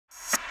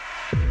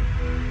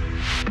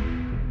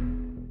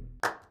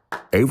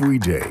Every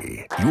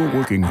day, you're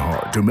working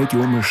hard to make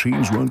your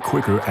machines run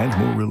quicker and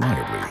more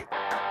reliably.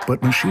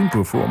 But machine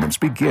performance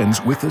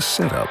begins with the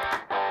setup.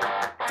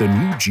 The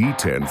new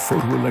G10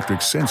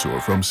 photoelectric sensor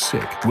from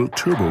SICK will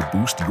turbo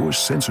boost your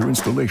sensor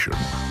installation,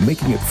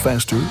 making it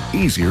faster,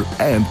 easier,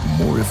 and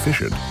more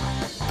efficient.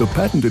 The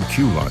patented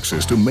Q-Lock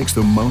system makes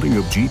the mounting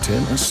of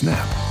G10 a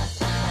snap.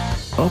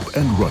 Up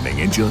and running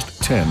in just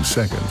 10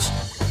 seconds.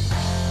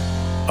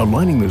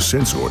 Aligning the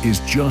sensor is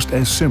just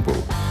as simple.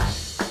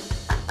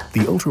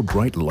 The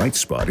ultra-bright light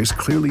spot is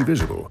clearly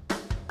visible,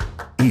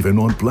 even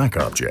on black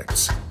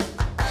objects.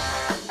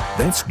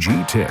 That's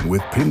G10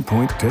 with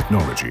pinpoint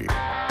technology.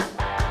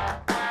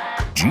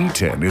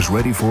 G10 is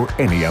ready for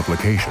any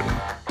application.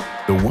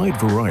 The wide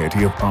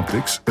variety of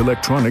optics,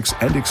 electronics,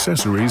 and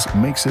accessories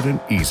makes it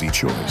an easy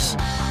choice.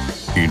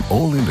 In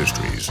all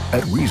industries,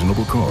 at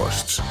reasonable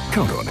costs.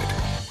 Count on it.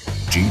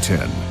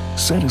 G10.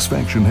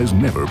 Satisfaction has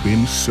never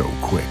been so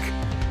quick.